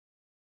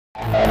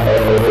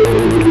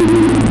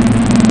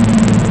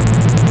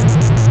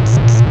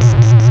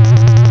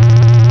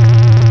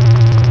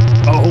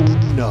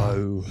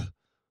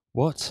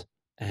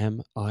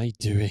I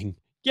doing?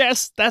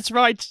 Yes, that's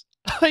right.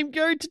 I'm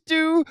going to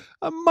do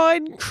a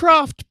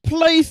Minecraft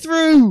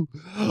playthrough.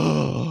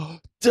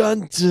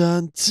 Dun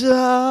dun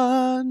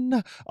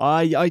dun.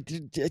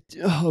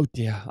 Oh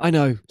dear. I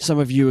know some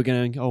of you are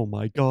going, oh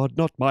my god,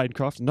 not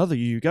Minecraft. Another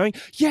you going,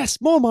 yes,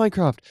 more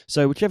Minecraft.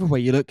 So whichever way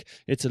you look,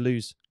 it's a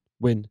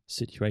lose-win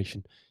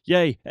situation.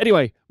 Yay.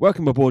 Anyway,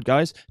 welcome aboard,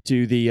 guys,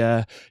 to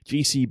the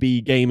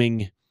GCB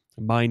Gaming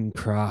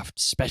Minecraft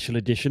Special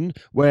Edition,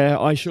 where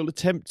I shall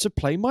attempt to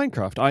play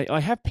Minecraft. I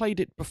have played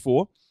it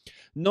before,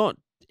 not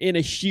in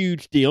a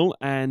huge deal,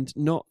 and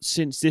not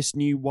since this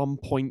new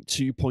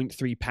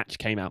 1.2.3 patch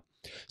came out.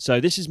 So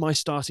this is my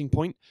starting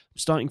point. I'm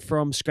starting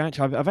from scratch.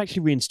 I've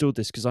actually reinstalled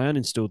this because I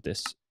uninstalled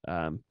this,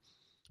 but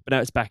now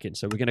it's back in.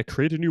 So we're going to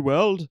create a new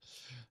world.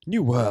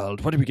 New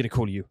world. What are we going to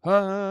call you?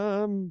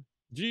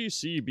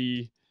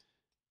 GCB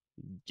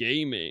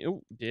Gaming.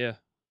 Oh dear.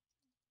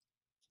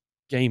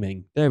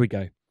 Gaming. There we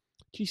go.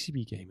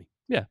 GCB Gaming.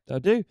 Yeah,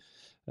 that'll do.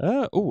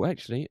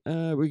 Actually,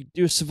 we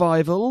do a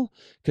survival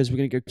because we're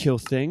going to go kill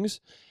things.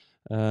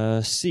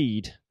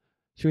 Seed.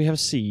 Should we have a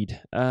seed?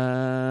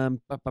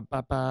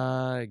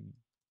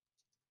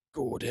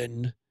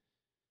 Gordon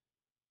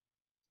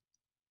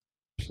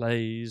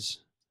plays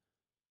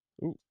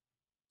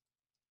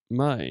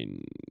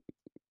Minecraft.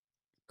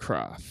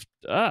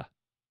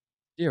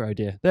 Dear oh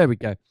dear. There we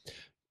go.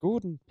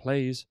 Gordon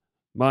plays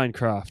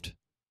Minecraft.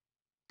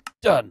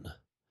 Done.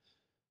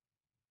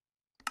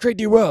 Create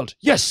new world.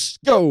 Yes,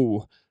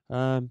 go.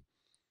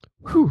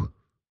 Whew.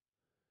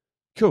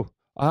 Cool.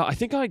 I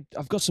think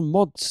I've got some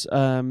mods,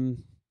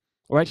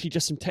 or actually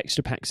just some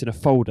texture packs in a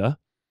folder.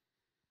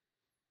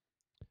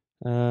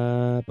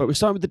 But we're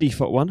starting with the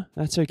default one.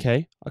 That's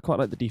okay. I quite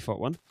like the default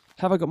one.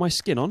 Have I got my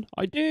skin on?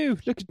 I do.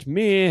 Look at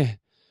me.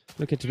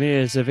 Look at me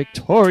as a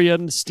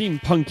Victorian,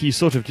 steampunky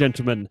sort of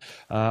gentleman.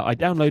 I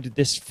downloaded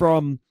this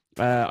from,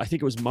 I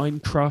think it was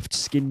Minecraft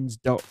Skins.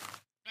 I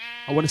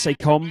want to say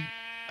com.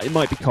 It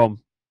might be com.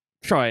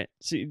 Try it.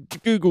 See,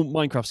 Google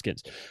Minecraft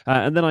skins.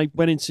 And then I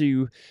went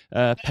into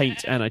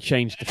Paint and I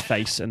changed the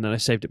face, and then I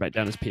saved it back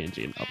down as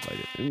PNG and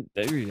uploaded it. And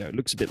there we go. It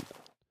looks a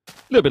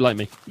little bit like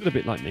me. A little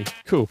bit like me.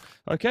 Cool.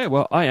 Okay,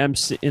 well, I am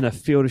sitting in a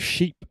field of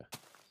sheep.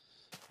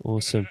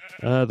 Awesome.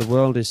 The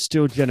world is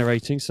still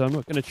generating, so I'm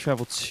not going to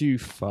travel too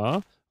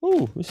far.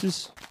 Oh, this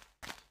is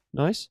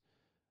nice.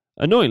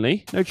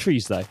 Annoyingly, no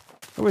trees, though. I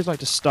always like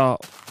to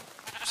start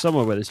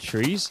somewhere where there's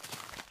trees,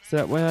 so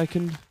that way I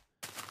can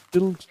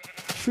build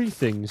tree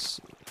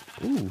things.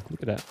 Ooh,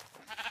 look at that.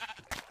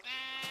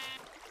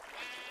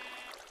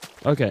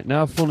 Okay,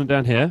 now I've fallen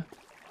down here.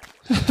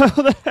 How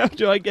the hell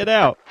do I get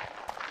out?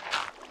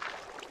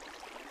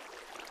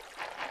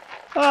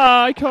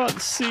 I can't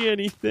see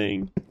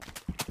anything.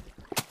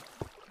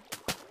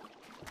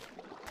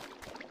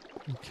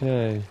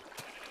 Okay.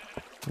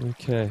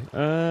 Okay.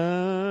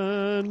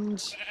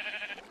 And...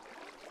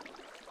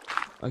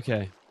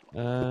 Okay.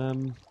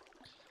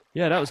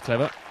 Yeah, that was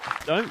clever.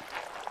 Don't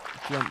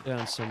jump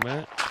down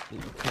somewhere that you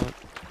can't.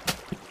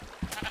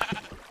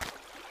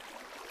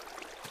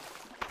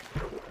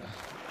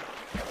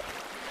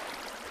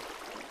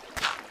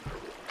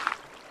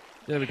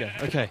 There we go.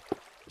 Okay.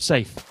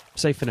 Safe.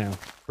 Safe for now.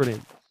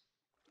 Brilliant.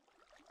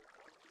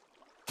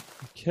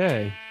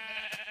 Okay.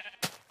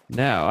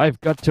 Now, I've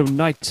got till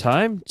night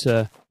time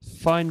to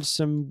find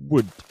some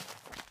wood.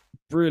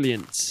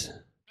 Brilliant.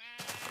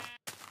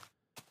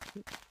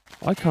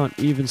 I can't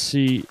even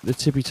see the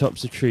tippy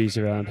tops of trees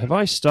around. Have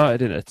I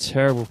started in a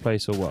terrible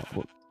place or what?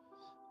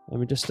 I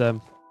mean, just, they've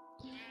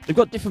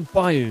got different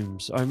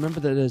biomes. I remember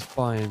that there's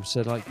biomes.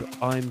 So, like,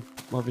 I'm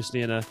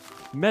obviously in a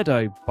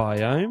meadow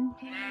biome.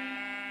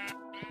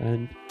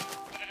 And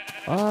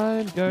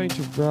I'm going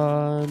to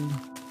run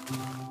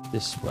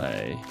this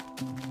way.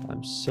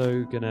 I'm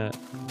so gonna...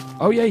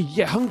 Oh yeah, you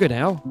get hunger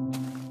now.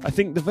 I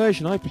think the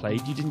version I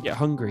played, you didn't get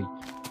hungry.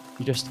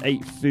 You just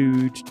ate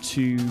food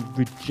to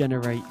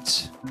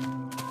regenerate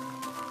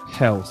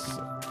health.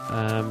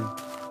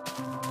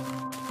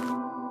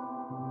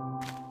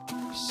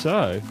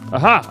 So,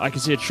 aha! I can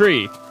see a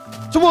tree.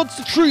 Towards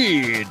the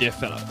tree, dear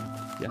fellow.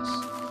 Yes.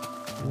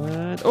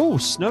 And oh,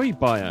 snowy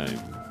biome.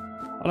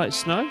 I like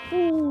snow.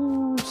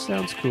 Ooh,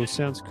 sounds cool.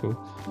 Sounds cool.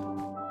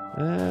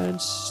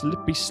 And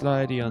slippy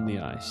slidey on the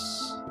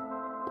ice.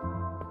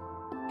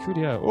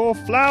 Coolio. Oh,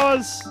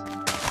 flowers!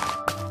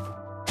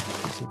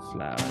 Some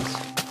flowers.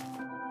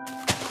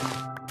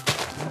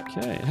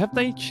 Okay. Have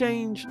they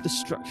changed the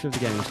structure of the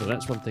game? So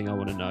that's one thing I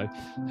want to know.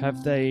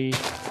 Have they...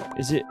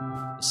 Is it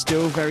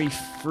still very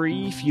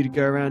free for you to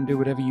go around and do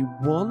whatever you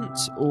want?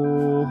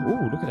 Or...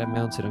 Oh, look at that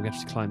mountain. I'm going to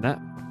have to climb that.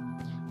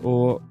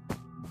 Or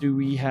do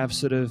we have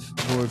sort of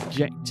more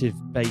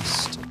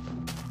objective-based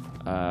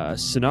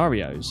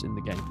scenarios in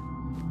the game?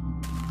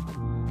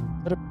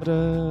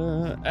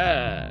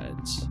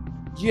 Add.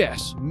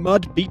 Yes,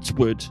 mud beats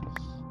wood.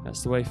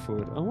 That's the way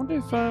forward. I wonder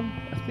if I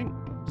think,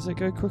 does it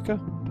go quicker?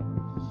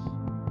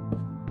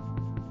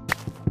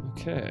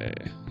 Okay,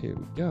 here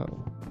we go.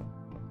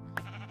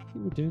 I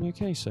think we're doing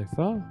okay so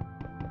far.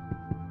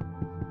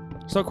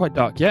 It's not quite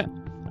dark yet,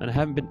 and I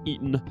haven't been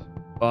eaten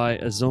by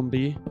a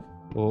zombie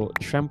or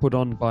trampled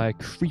on by a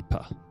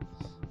creeper.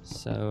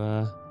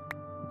 So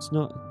it's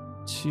not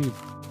too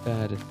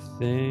bad a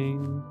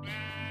thing.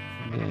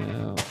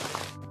 Now,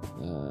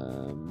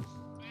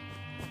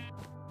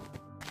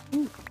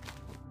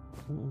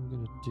 what I'm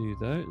going to do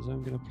though is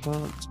I'm going to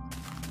plant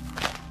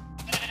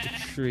the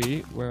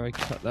tree where I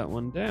cut that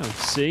one down.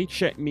 See?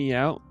 Check me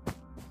out.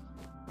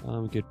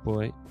 I'm a good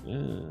boy.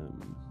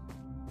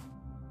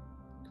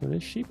 Got a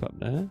sheep up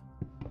there.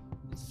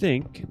 I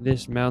think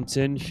this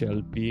mountain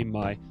shall be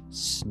my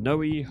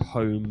snowy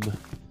home.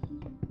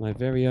 My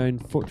very own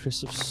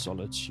fortress of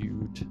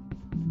solitude.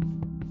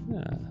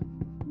 Yeah.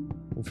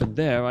 And from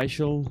there I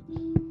shall...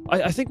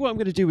 I think what I'm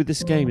going to do with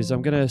this game is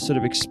I'm going to sort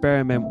of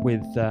experiment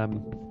with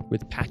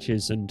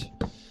patches and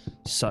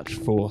such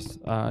forth.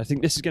 I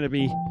think this is going to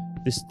be...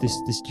 This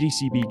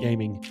GCB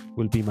gaming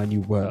will be my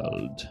new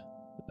world.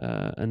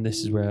 And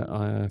this is where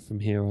from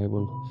here I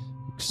will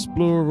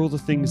explore all the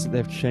things that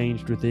they've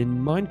changed within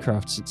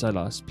Minecraft since I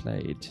last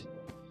played.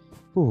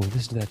 Oh,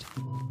 listen to that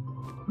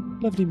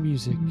lovely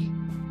music.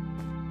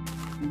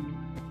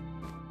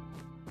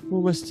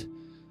 Almost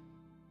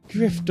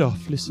drift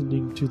off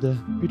listening to the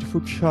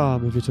beautiful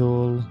charm of it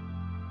all.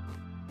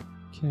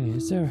 Okay,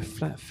 is there a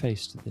flat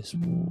face to this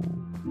wall?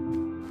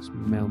 This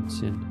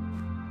mountain.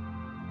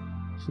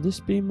 Should this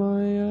be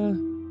my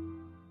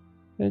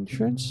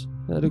entrance?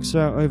 That looks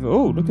out over...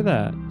 Oh, look at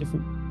that.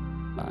 Different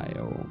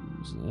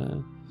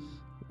biomes.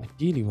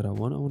 Ideally what I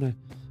want to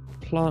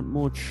plant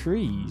more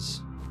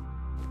trees.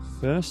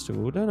 First of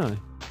all, don't I?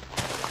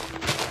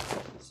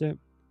 So,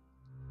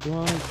 do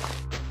I...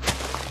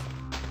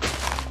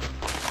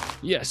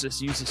 Yes,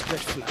 let's use this red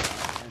flower.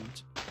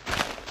 And...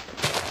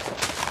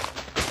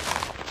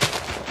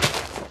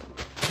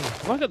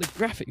 Have I got the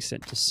graphics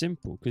set to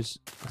simple? Because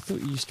I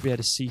thought you used to be able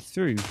to see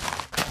through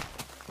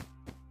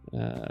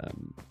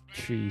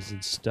trees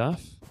and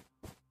stuff.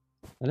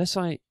 Unless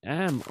I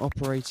am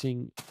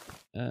operating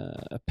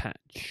a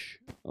patch.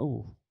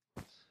 Oh,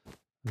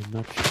 I'm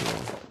not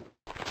sure.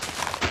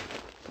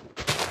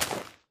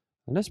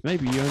 Unless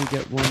maybe you only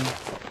get one.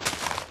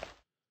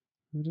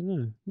 I don't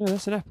know. No,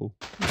 that's an apple.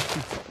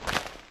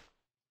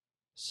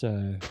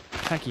 So,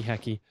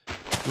 hacky.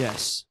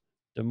 Yes.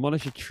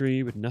 Demolish a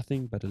tree with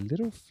nothing but a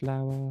little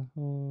flower.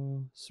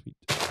 Oh, sweet.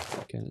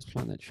 Okay, let's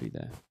plant that tree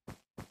there.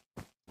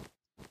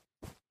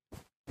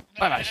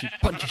 I'll actually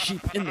punch a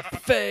sheep in the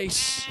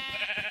face.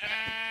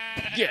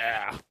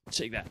 Yeah,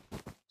 take that.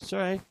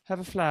 Sorry, have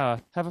a flower.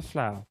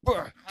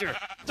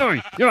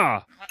 Sorry,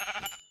 yeah.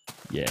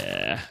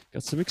 Yeah,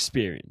 got some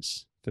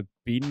experience for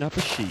beating up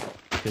a sheep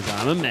because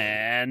I'm a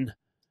man.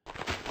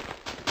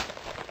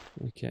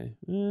 Okay.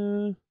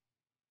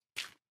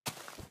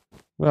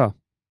 Well,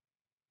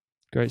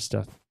 great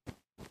stuff.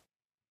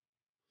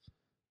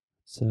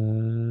 It's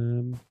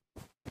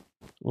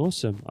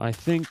awesome. I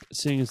think,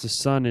 seeing as the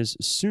sun is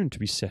soon to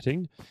be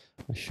setting,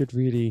 I should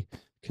really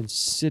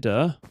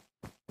consider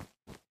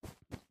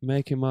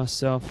making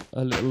myself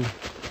a little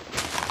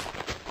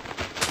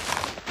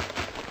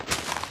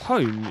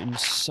home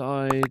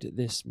inside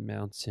this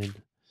mountain.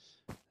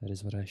 That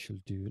is what I shall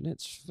do.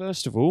 Let's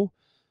first of all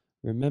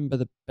remember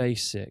the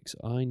basics.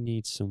 I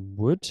need some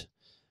wood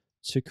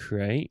to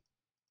create.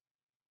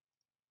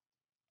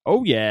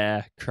 Oh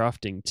yeah,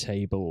 crafting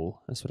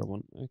table. That's what I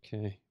want.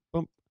 Okay,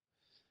 bump.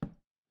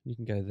 You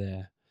can go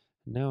there.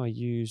 Now I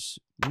use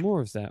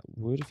more of that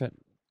wood, in fact,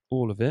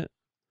 all of it.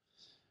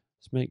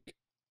 Let's make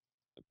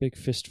a big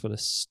fistful of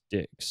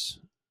sticks.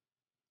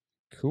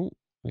 Cool.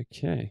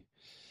 Okay.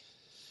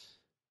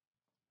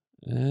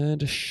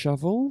 And a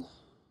shovel.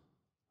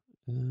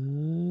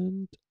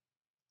 And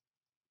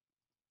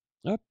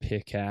a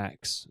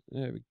pickaxe.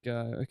 There we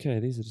go. Okay,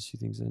 these are the two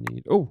things I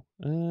need. Oh,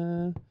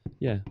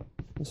 yeah,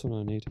 that's what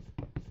I need.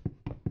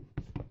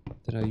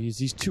 Then I'll use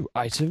these two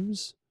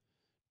items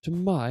to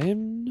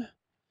mine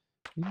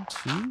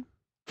into...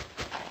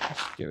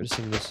 Let's get rid of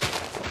some of this.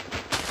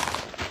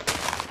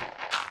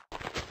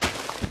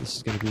 This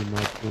is going to be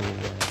my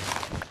doorway.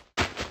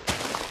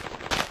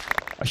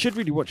 I should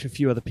really watch a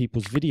few other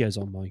people's videos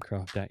on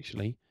Minecraft,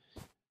 actually.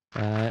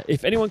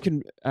 If anyone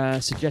can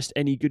suggest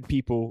any good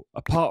people,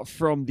 apart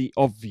from the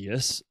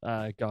obvious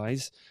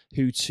guys,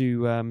 who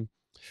to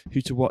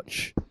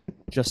watch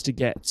just to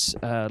get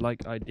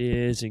like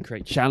ideas and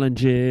create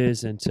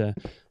challenges and to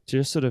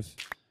just sort of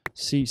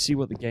see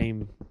what the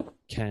game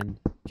can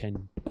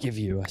give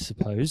you, I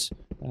suppose,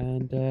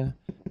 and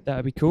that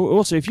would be cool.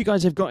 Also, if you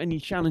guys have got any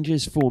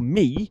challenges for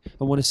me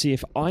and want to see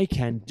if I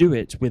can do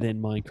it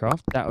within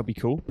Minecraft, that would be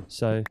cool.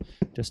 So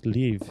just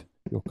leave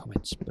your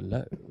comments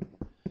below.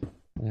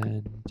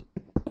 And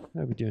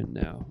how are we doing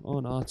now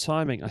on our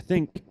timing? I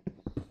think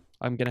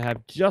I'm going to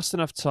have just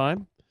enough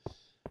time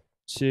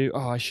to...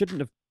 Oh, I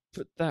shouldn't have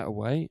put that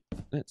away.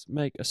 Let's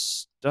make a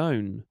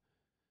stone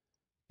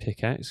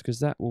pickaxe because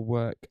that will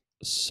work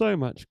so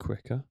much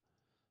quicker.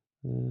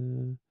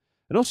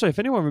 And also, if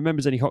anyone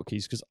remembers any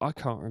hotkeys, because I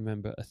can't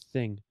remember a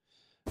thing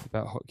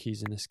about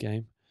hotkeys in this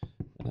game.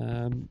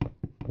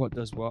 What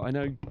does what? I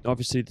know,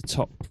 obviously, the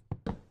top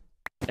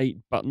 8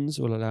 buttons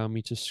will allow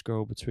me to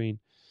scroll between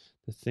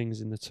the things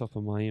in the top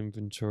of my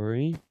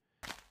inventory.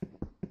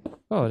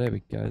 Oh, there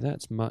we go.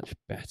 That's much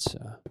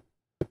better.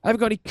 I haven't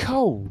got any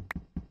coal.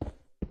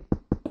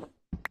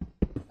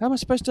 How am I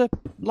supposed to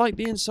light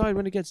the inside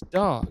when it gets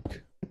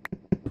dark?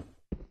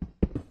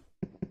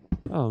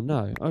 Oh,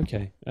 no.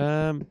 Okay.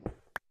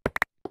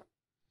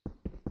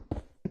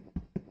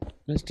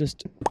 Let's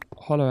just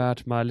hollow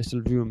out my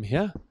little room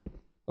here.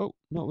 Oh,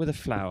 not with a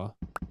flower.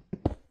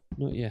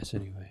 Not yet,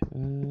 anyway.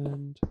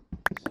 And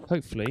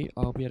hopefully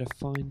I'll be able to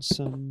find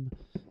some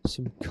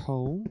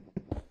coal.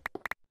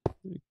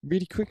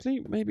 Really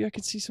quickly, maybe I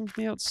could see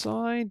something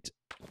outside.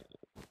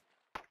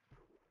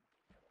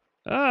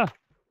 Ah!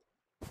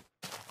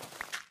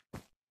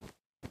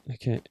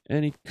 Okay,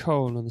 any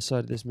coal on the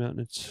side of this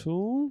mountain at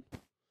all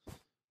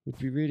would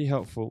be really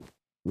helpful.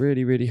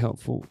 Really, really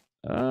helpful.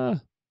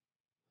 Ah!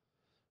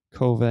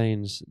 Coal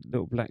veins,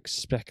 little black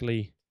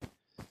speckly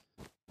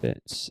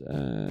bits.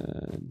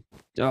 I'm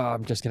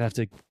just gonna have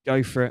to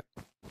go for it.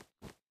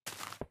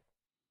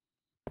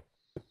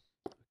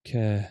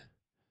 Okay.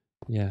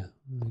 Yeah,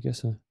 I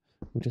guess we'll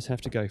just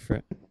have to go for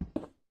it.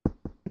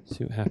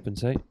 See what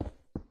happens, eh?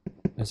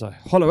 As I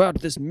hollow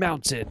out this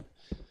mountain.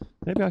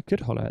 Maybe I could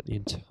hollow out the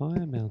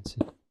entire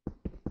mountain.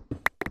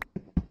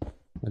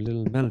 My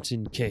little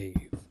mountain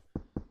cave.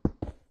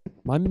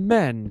 My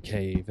man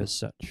cave, as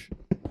such.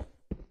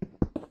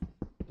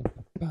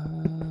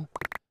 Oh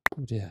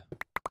dear.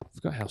 I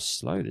forgot how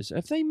slow this is.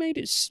 Have they made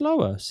it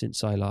slower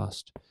since I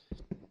last?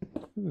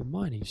 I remember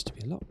mine used to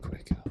be a lot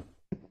quicker.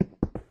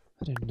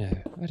 I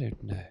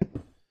don't know.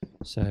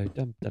 So,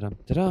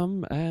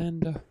 dum-da-dum-da-dum,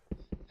 and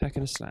hack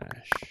and a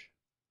slash.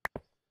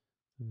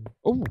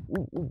 Oh,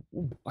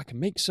 I can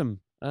make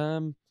some.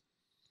 Can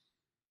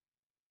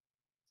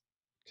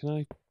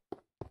I?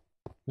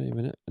 Wait a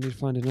minute. I need to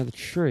find another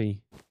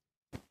tree.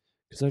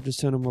 Because I've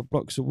just turned on my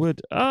blocks of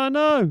wood. Oh,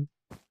 no!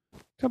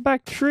 Come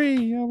back,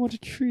 tree! I want a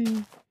tree.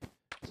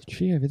 There's a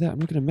tree over there. I'm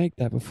not going to make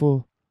that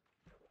before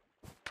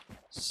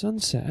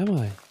sunset, am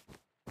I?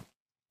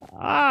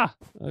 Ah!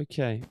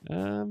 Okay.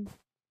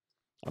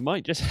 I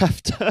might just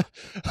have to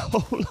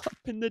hole up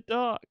in the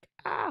dark.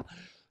 Ah!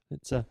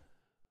 It's oh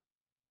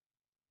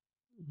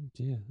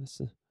dear, that's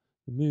the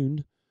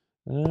moon.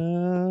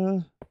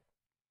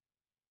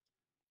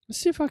 Let's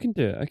see if I can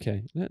do it.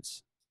 Okay,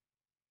 let's.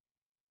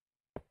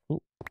 Oh,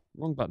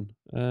 wrong button.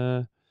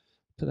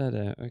 Put that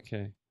there.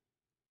 Okay.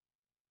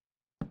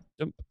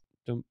 Dump,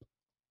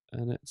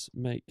 and let's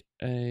make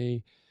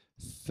a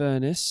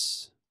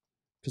furnace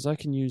because I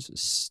can use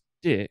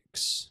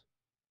sticks.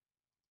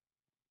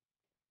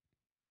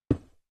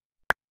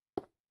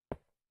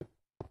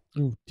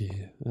 Oh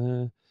dear.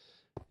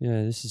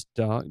 Yeah, this is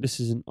dark.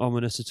 This isn't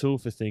ominous at all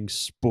for things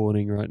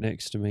spawning right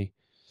next to me.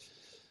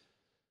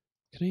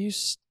 Can I use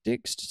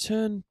sticks to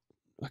turn?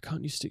 I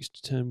can't use sticks to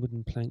turn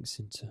wooden planks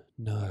into.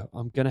 No,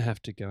 I'm gonna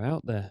have to go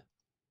out there.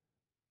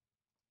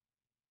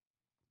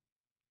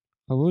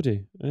 I will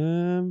do. Wait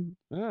a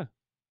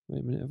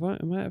minute.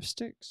 Am I out of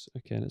sticks?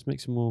 Okay, let's make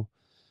some more.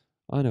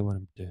 I know what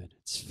I'm doing.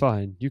 It's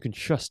fine. You can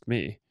trust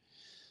me.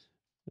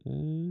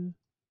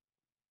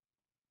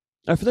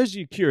 For those of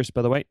you curious,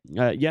 by the way,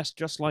 yes,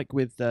 just like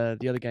with the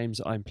other games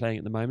that I'm playing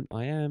at the moment,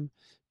 I am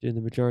doing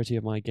the majority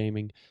of my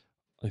gaming,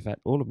 in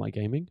fact, all of my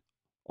gaming,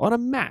 on a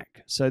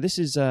Mac. So this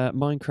is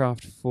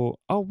Minecraft for...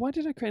 Oh, why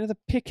did I create another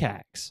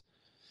pickaxe?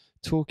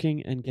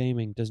 Talking and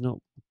gaming does not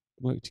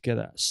work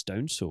together.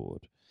 Stone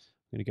sword.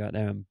 I'm going to go out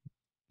there and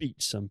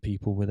beat some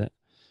people with it.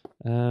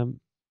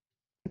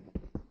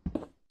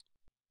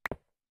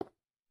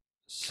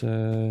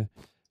 So...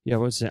 Yeah,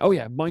 what was it? Oh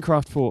yeah,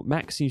 Minecraft for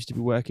Mac seems to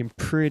be working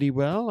pretty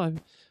well. I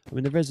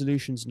mean, the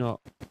resolution's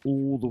not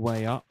all the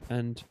way up,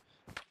 and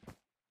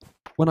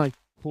when I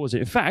pause it,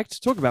 in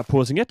fact, talk about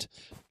pausing it,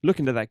 look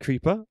into that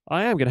creeper.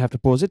 I am going to have to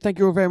pause it. Thank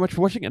you all very much for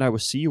watching, and I will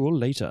see you all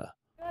later.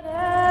 The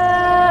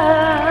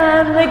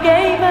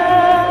gamer.